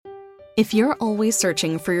If you're always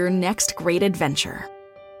searching for your next great adventure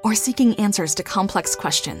or seeking answers to complex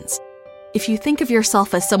questions, if you think of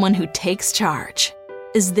yourself as someone who takes charge,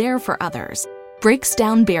 is there for others, breaks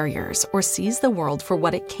down barriers, or sees the world for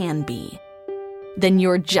what it can be, then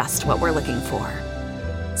you're just what we're looking for.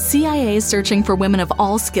 CIA is searching for women of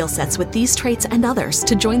all skill sets with these traits and others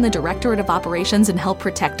to join the Directorate of Operations and help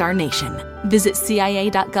protect our nation. Visit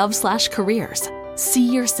cia.gov/careers.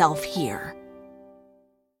 See yourself here.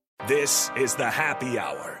 This is the Happy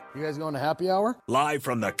Hour. You guys going to happy hour? Live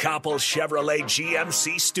from the Coppel Chevrolet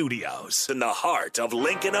GMC studios in the heart of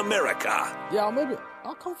Lincoln, America. Yeah,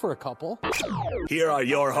 I'll come for a couple. Here are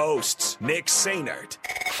your hosts, Nick Sainert.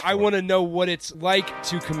 I want to know what it's like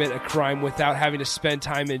to commit a crime without having to spend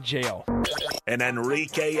time in jail. And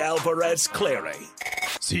Enrique Alvarez Clary.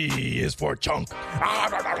 C is for chunk.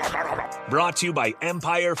 Brought to you by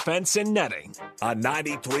Empire Fence and Netting on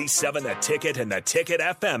 93.7 The Ticket and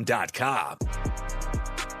theticketfm.com.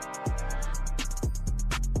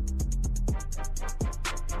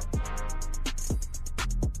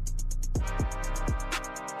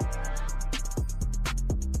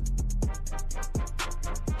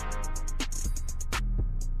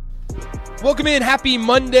 Welcome in. Happy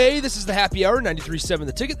Monday. This is the Happy Hour, 93.7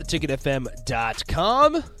 The Ticket,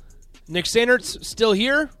 theticketfm.com. Nick Sandert's still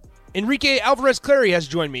here. Enrique Alvarez Clary has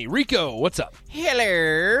joined me. Rico, what's up?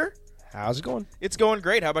 Hello. How's it going? It's going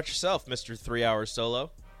great. How about yourself, Mr. 3 Hour Solo?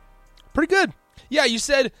 Pretty good. Yeah, you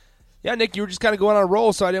said, Nick, you were just kind of going on a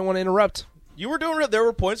roll, so I didn't want to interrupt. You were doing there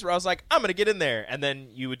were points where I was like, I'm going to get in there. And then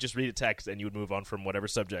you would just read a text and you would move on from whatever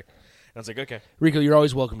subject. And I was like, okay. Rico, you're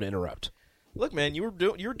always welcome to interrupt. Look, man, you were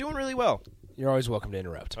doing really well. You're always welcome to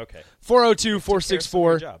interrupt. Okay.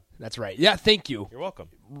 402-464. That's right. Yeah, thank you. You're welcome.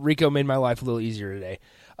 Rico made my life a little easier today.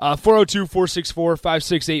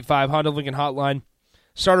 402-464-5685, Honda Lincoln Hotline.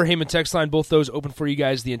 Starter Heyman text line, both those open for you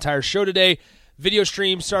guys the entire show today. Video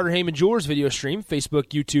stream, Starter Heyman Jewelers video stream, Facebook,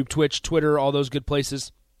 YouTube, Twitch, Twitter, all those good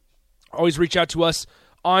places. Always reach out to us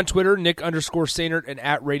on Twitter, Nick_Sainert, and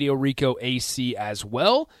at Radio Rico AC as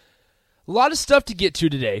well. A lot of stuff to get to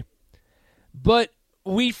today, but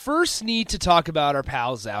we first need to talk about our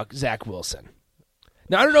pal Zach Wilson.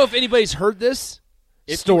 Now, I don't know if anybody's heard this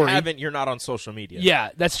story. If you haven't, you're not on social media. Yeah,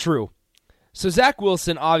 that's true. So Zach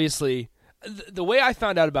Wilson, obviously, the way I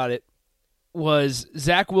found out about it was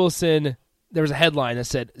Zach Wilson, there was a headline that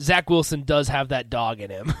said, Zach Wilson does have that dog in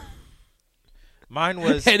him. Mine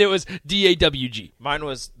was... and it was DAWG. Mine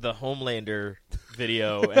was the Homelander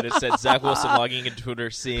video, and it said Zach Wilson logging into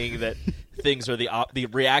Twitter, seeing that things are the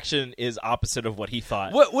reaction is opposite of what he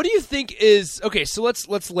thought. What do you think is... Okay, so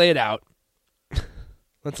let's lay it out.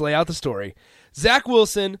 Let's lay out the story. Zach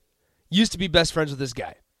Wilson used to be best friends with this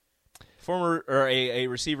guy. Former, or a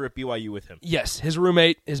receiver at BYU with him. Yes, his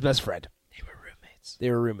roommate, his best friend.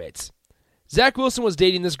 They were roommates. Zach Wilson was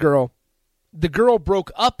dating this girl. The girl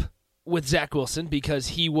broke up with Zach Wilson because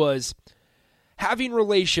he was having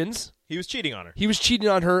relations. He was cheating on her. He was cheating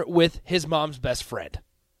on her with his mom's best friend.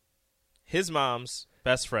 His mom's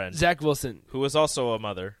best friend. Zach Wilson. Who was also a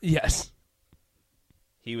mother. Yes.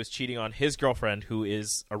 He was cheating on his girlfriend, who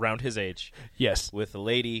is around his age. Yes. With a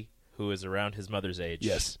lady who is around his mother's age.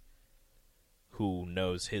 Yes. Who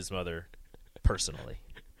knows his mother personally.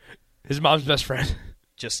 His mom's best friend.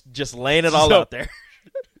 Just laying it all out there.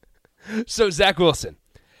 So Zach Wilson.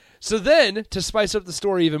 So then, to spice up the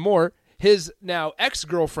story even more, his now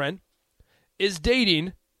ex-girlfriend is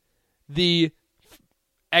dating the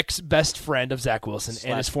ex-best friend of Zach Wilson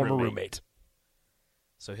and his former roommate.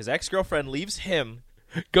 So his ex-girlfriend leaves him.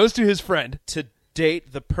 Goes to his friend. To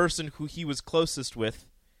date the person who he was closest with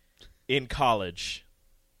in college.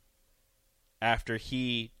 After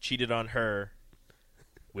he cheated on her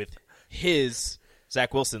with his,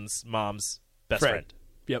 Zach Wilson's mom's best friend.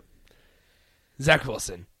 Yep. Zach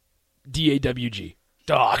Wilson. DAWG.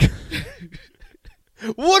 Dog.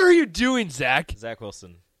 What are you doing, Zach? Zach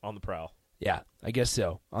Wilson on the prowl. Yeah, I guess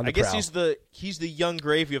so. On the I guess prowl. he's the young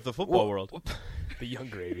gravy of the football world. The young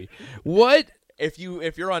gravy. What? If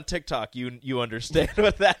you're on TikTok, you understand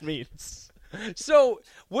what that means. So,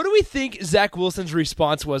 what do we think Zach Wilson's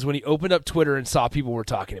response was when he opened up Twitter and saw people were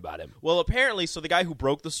talking about him? Well, apparently, so the guy who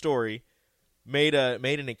broke the story made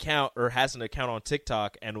an account or has an account on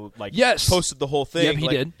TikTok and posted the whole thing. Yep, he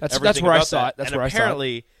did. That's everything where I about saw that. it. That's and where I saw it.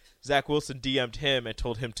 apparently, Zach Wilson DM'd him and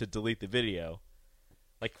told him to delete the video.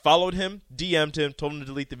 Like, followed him, DM'd him, told him to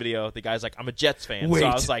delete the video. The guy's like, I'm a Jets fan. Wait.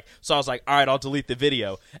 So I was like, all right, I'll delete the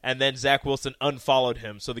video. And then Zach Wilson unfollowed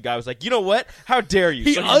him. So the guy was like, you know what? How dare you?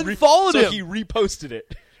 He unfollowed him. So he reposted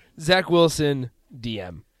it. Zach Wilson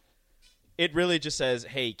DM. It really just says,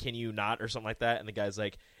 hey, can you not? Or something like that. And the guy's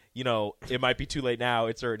like, it might be too late now.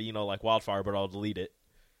 It's already, like wildfire, but I'll delete it.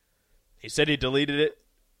 He said he deleted it,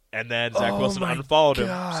 and then Zach Wilson unfollowed him.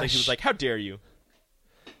 So he was like, how dare you?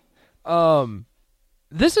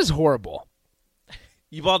 This is horrible.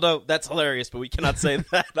 Ubaldo, that's hilarious, but we cannot say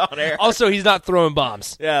that on air. Also, he's not throwing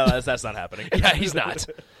bombs. Yeah, that's not happening. Yeah, he's not.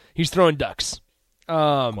 He's throwing ducks.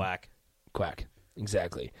 Quack.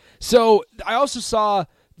 Exactly. So I also saw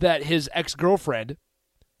that his ex-girlfriend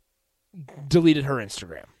deleted her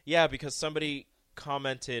Instagram. Yeah, because somebody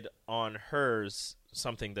commented on hers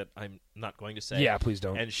something that I'm not going to say. Yeah, please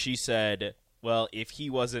don't. And she said, well, if he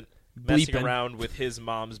wasn't messing Bleeping. around with his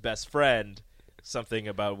mom's best friend, something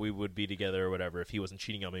about we would be together or whatever, if he wasn't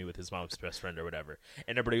cheating on me with his mom's best friend or whatever.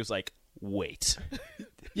 And everybody was like, wait.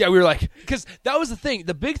 Yeah, we were like, because that was the thing.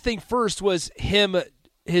 The big thing first was him,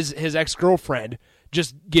 his ex-girlfriend,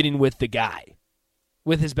 just getting with the guy,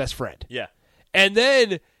 with his best friend. Yeah. And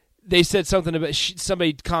then they said something about,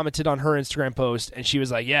 somebody commented on her Instagram post, and she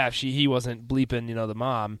was like, yeah, if he wasn't bleeping, the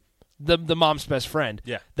mom, the mom's best friend.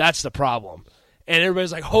 Yeah. That's the problem. And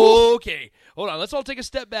everybody's like, oh, okay, hold on. Let's all take a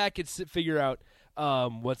step back and figure out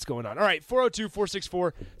what's going on. All right,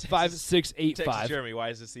 402-464-5685. Texas Jeremy, why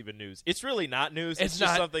is this even news? It's really not news. It's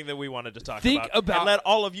just not. something that we wanted to talk Think about about- and let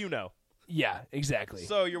all of you know. Yeah, exactly.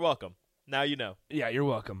 So you're welcome. Now you know. Yeah, you're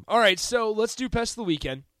welcome. All right, so let's do Pest of the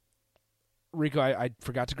Weekend. Rico, I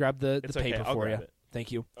forgot to grab the It's paper okay, I'll for you. grab it.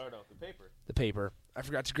 Thank you. Oh, no, the paper. The paper. I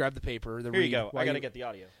forgot to grab the paper. Here you go. I got to get. get the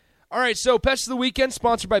audio. All right, so Pest of the Weekend,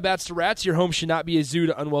 sponsored by Bats to Rats. Your home should not be a zoo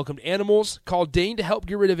to unwelcomed animals. Call Dane to help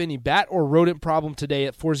get rid of any bat or rodent problem today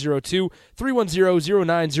at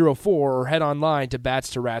 402-310-0904 or head online to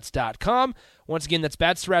batstorats.com. Once again, that's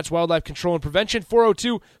Bats to Rats Wildlife Control and Prevention,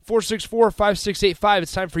 402-464-5685.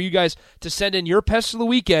 It's time for you guys to send in your Pest of the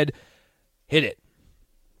Weekend. Hit it.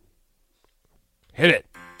 Hit it.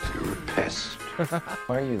 Pest.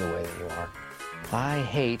 Why are you the way that you are? I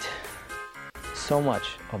hate so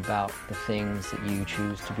much about the things that you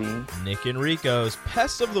choose to be. Nick and Rico's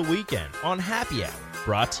Pest of the Weekend on Happy Hour,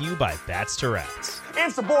 brought to you by Bats to Rats.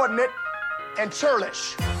 Insubordinate and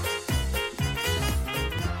churlish.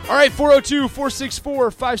 All right,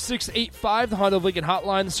 402-464-5685, the Honda of Lincoln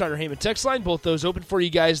hotline, the Starter Heyman text line. Both those open for you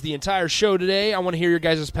guys the entire show today. I want to hear your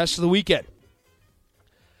guys' Pest of the Weekend.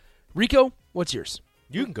 Rico, what's yours?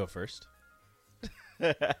 You can go first.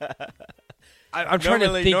 I'm trying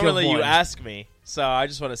to think of Normally one. you ask me, so I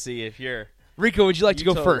just want to see if you're... Rico, would you like to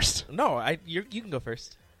go first? No, you can go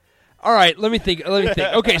first. All right, let me think.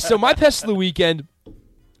 Okay, so my Pest of the Weekend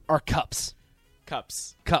are cups.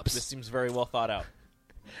 Cups. Cups. This seems very well thought out.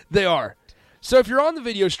 They are. So if you're on the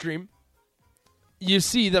video stream, you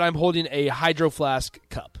see that I'm holding a Hydro Flask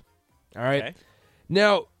cup. All right? Okay.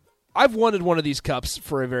 Now, I've wanted one of these cups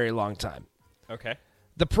for a very long time. Okay.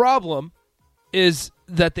 The problem is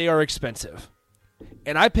that they are expensive.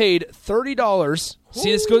 And I paid $30.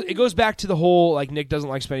 See, it goes back to the whole, like, Nick doesn't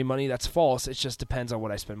like spending money. That's false. It just depends on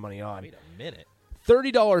what I spend money on. Wait a minute.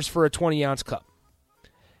 $30 for a 20-ounce cup.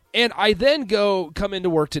 And I then come into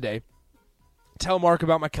work today, tell Mark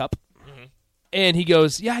about my cup, and he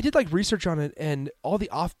goes, yeah, I did, like, research on it, and all the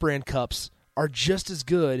off-brand cups are just as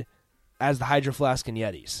good as the Hydro Flask and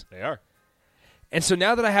Yetis. They are. And so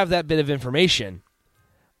now that I have that bit of information,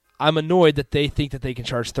 I'm annoyed that they think that they can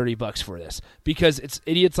charge $30 for this, because it's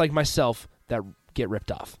idiots like myself that get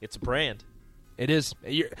ripped off. It's a brand. It is.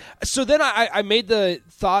 So then I made the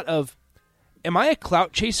thought of, am I a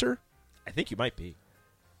clout chaser? I think you might be.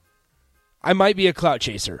 I might be a clout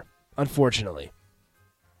chaser, unfortunately.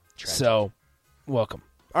 Tragic. So, welcome.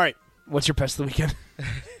 All right, what's your Pest of the Weekend?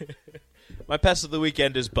 My Pest of the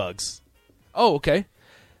Weekend is bugs. Oh, okay.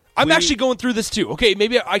 I'm actually going through this too. Okay,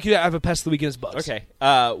 maybe I could have a Pest of the Weekend as bugs. Okay.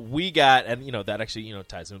 We got, and that actually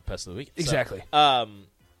ties in with Pest of the Weekend. Exactly.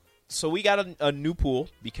 So we got a new pool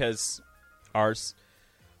because ours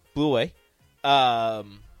blew away.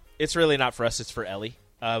 It's really not for us. It's for Ellie.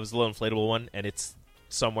 It was a little inflatable one, and it's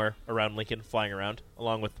somewhere around Lincoln flying around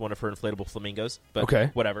along with one of her inflatable flamingos. But okay.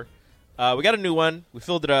 Whatever. We got a new one. We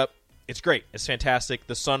filled it up. It's great. It's fantastic.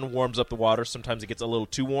 The sun warms up the water. Sometimes it gets a little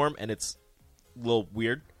too warm, and it's a little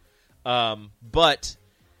weird. But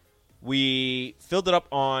we filled it up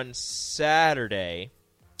on Saturday,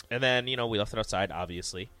 and then, we left it outside,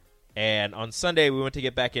 obviously. And on Sunday, we went to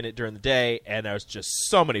get back in it during the day, and there was just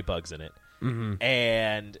so many bugs in it. Mm-hmm.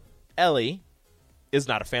 And Ellie is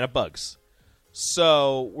not a fan of bugs.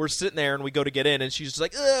 So we're sitting there, and we go to get in, and she's just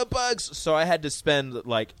like, ugh, bugs. So I had to spend,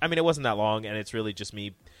 it wasn't that long, and it's really just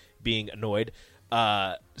me being annoyed.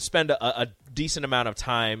 Spend a decent amount of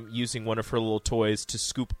time using one of her little toys to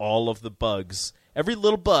scoop all of the bugs, every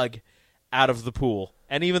little bug, out of the pool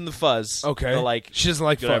and even the fuzz. Okay. She doesn't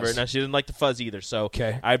like whatever. fuzz. No, she didn't like the fuzz either. So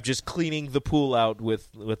Okay. I'm just cleaning the pool out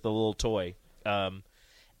with the little toy. And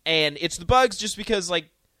it's the bugs just because, like,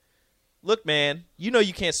 look, man, you know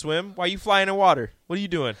you can't swim. Why are you flying in water? What are you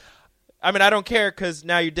doing? I mean, I don't care because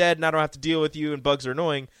now you're dead and I don't have to deal with you and bugs are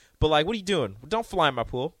annoying. But, like, what are you doing? Don't fly in my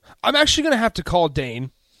pool. I'm actually going to have to call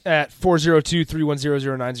Dane at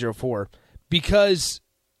 402-310-0904 because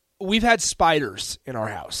we've had spiders in our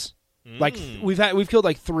house. Like we've killed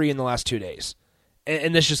like 3 in the last 2 days,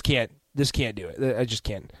 and this can't do it. I just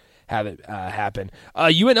can't have it happen.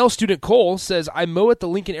 UNL student Cole says, I mow at the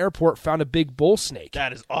Lincoln Airport, found a big bull snake.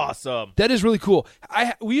 That is awesome. That is really cool.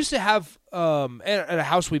 We used to have at a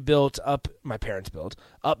house we built up, my parents built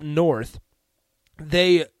up north.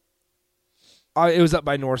 It was up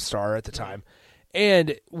by North Star at the time,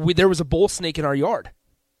 and there was a bull snake in our yard.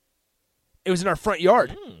 It was in our front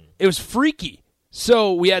yard. It was freaky.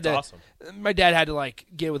 So we had That's to. awesome. My dad had to like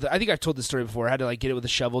get it with. I think I've told this story before. Had to like get it with a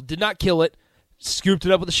shovel. Did not kill it. Scooped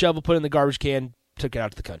it up with a shovel. Put it in the garbage can. Took it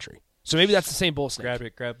out to the country. So maybe that's the same bull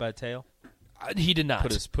snake. Grabbed by the tail. He did not.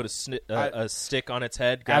 Put a stick on its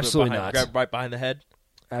head. Grab Absolutely it behind, not. Grab it right behind the head.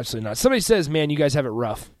 Absolutely not. Somebody says, "Man, you guys have it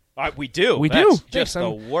rough." We do. We That's do. just Thanks, the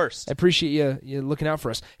worst. I appreciate you looking out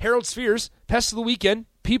for us. Harold Spheres, Pest of the Weekend.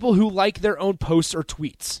 People who like their own posts or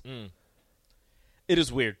tweets. It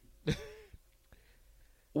is weird.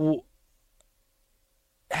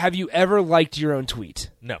 Have you ever liked your own tweet?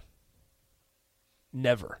 No.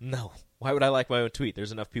 Never. No. Why would I like my own tweet?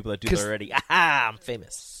 There's enough people that do that already. Aha, I'm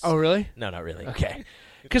famous. Oh, really? No, not really. Okay.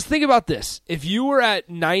 Because think about this. If you were at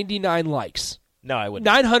 99 likes, No, I wouldn't.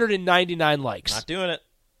 999 likes, Not doing it.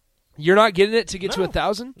 you're not getting it to get to No.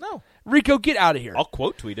 1,000? No. Rico, get out of here. I'll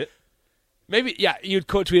quote tweet it. Maybe, yeah, you'd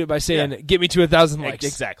quote tweet it by saying, Yeah. get me to 1,000 likes.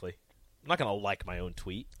 Exactly. I'm not going to like my own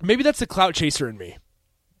tweet. Maybe that's the clout chaser in me.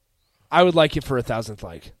 I would like it for 1,000th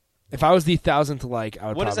like. If I was the 1,000th like, I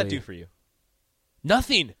would What does that probably- do for you?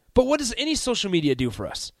 Nothing. But what does any social media do for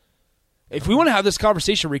us? If we want to have this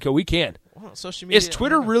conversation, Rico, we can. Well, social media. Is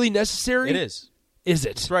Twitter really necessary? It is. Is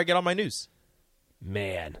it? That's where I get all my news.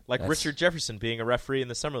 Man. Like that's- Richard Jefferson being a referee in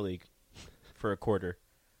the Summer League for a quarter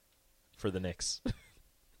for the Knicks.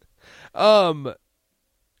 Crowbait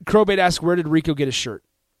asks, where did Rico get his shirt?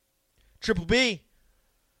 Triple B.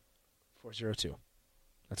 402.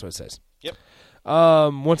 That's what it says. Yep.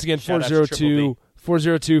 Once again, Shout out to Triple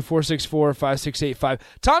 402-464-5685.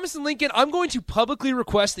 Thomas and Lincoln, I'm going to publicly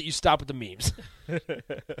request that you stop with the memes.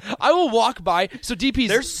 I will walk by. So DP's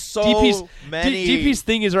There's so DP's, many. DP's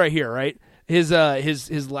thing is right here, right? His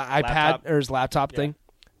iPad Laptop. or his laptop thing.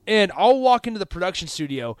 And I'll walk into the production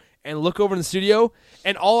studio and look over in the studio,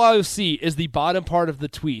 and all I will see is the bottom part of the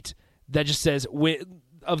tweet that just says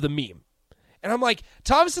of the meme. And I'm like,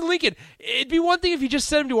 Thomas and Lincoln, it'd be one thing if you just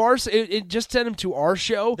sent him to ours. It just sent him to our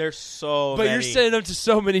show. There's so But many. you're sending them to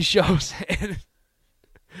so many shows. And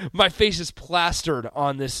my face is plastered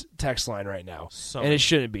on this text line right now. And many. it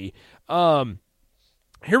shouldn't be.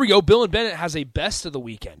 Here we go. Bill and Bennett has a best of the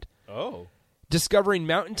weekend. Oh. Discovering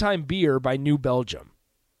Mountain Time Beer by New Belgium.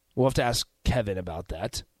 We'll have to ask Kevin about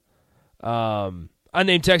that.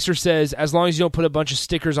 Unnamed texter says, as long as you don't put a bunch of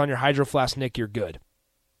stickers on your Hydro Flask, Nick, you're good.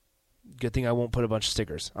 Good thing I won't put a bunch of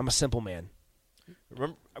stickers. I'm a simple man.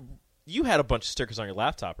 Remember, you had a bunch of stickers on your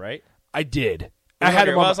laptop, right? I did. It I was had on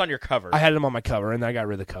your, them on, well, it was on your cover. I had them on my cover, and then I got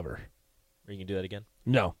rid of the cover. Are you going to do that again?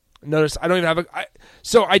 No. Notice I don't even have a...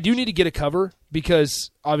 So I do need to get a cover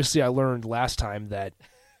because obviously I learned last time that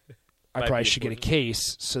I Might probably be should get a important.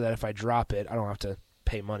 case so that if I drop it, I don't have to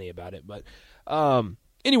pay money about it. But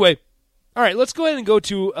anyway, all right, let's go ahead and go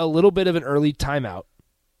to a little bit of an early timeout,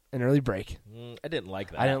 an early break. I didn't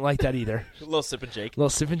like that. I didn't like that either. A little sip and Jake. Little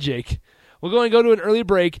Sip and Jake. We're going to go to an early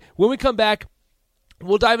break. When we come back,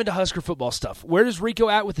 we'll dive into Husker football stuff. Where does Rico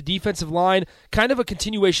at with the defensive line? Kind of a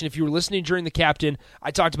continuation. If you were listening during the captain,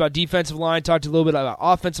 I talked about defensive line, talked a little bit about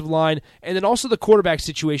offensive line, and then also the quarterback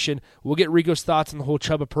situation. We'll get Rico's thoughts on the whole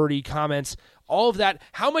Chubba Purdy comments, all of that.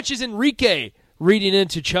 How much is Enrique reading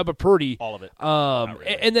into Chubba Purdy? All of it.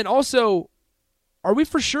 Really. And then also, are we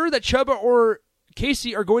for sure that Chubba or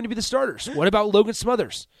Casey are going to be the starters? What about Logan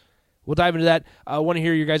Smothers? We'll dive into that. I want to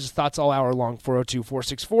hear your guys' thoughts all hour long.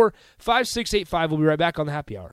 402-464-5685. We'll be right back on the Happy Hour.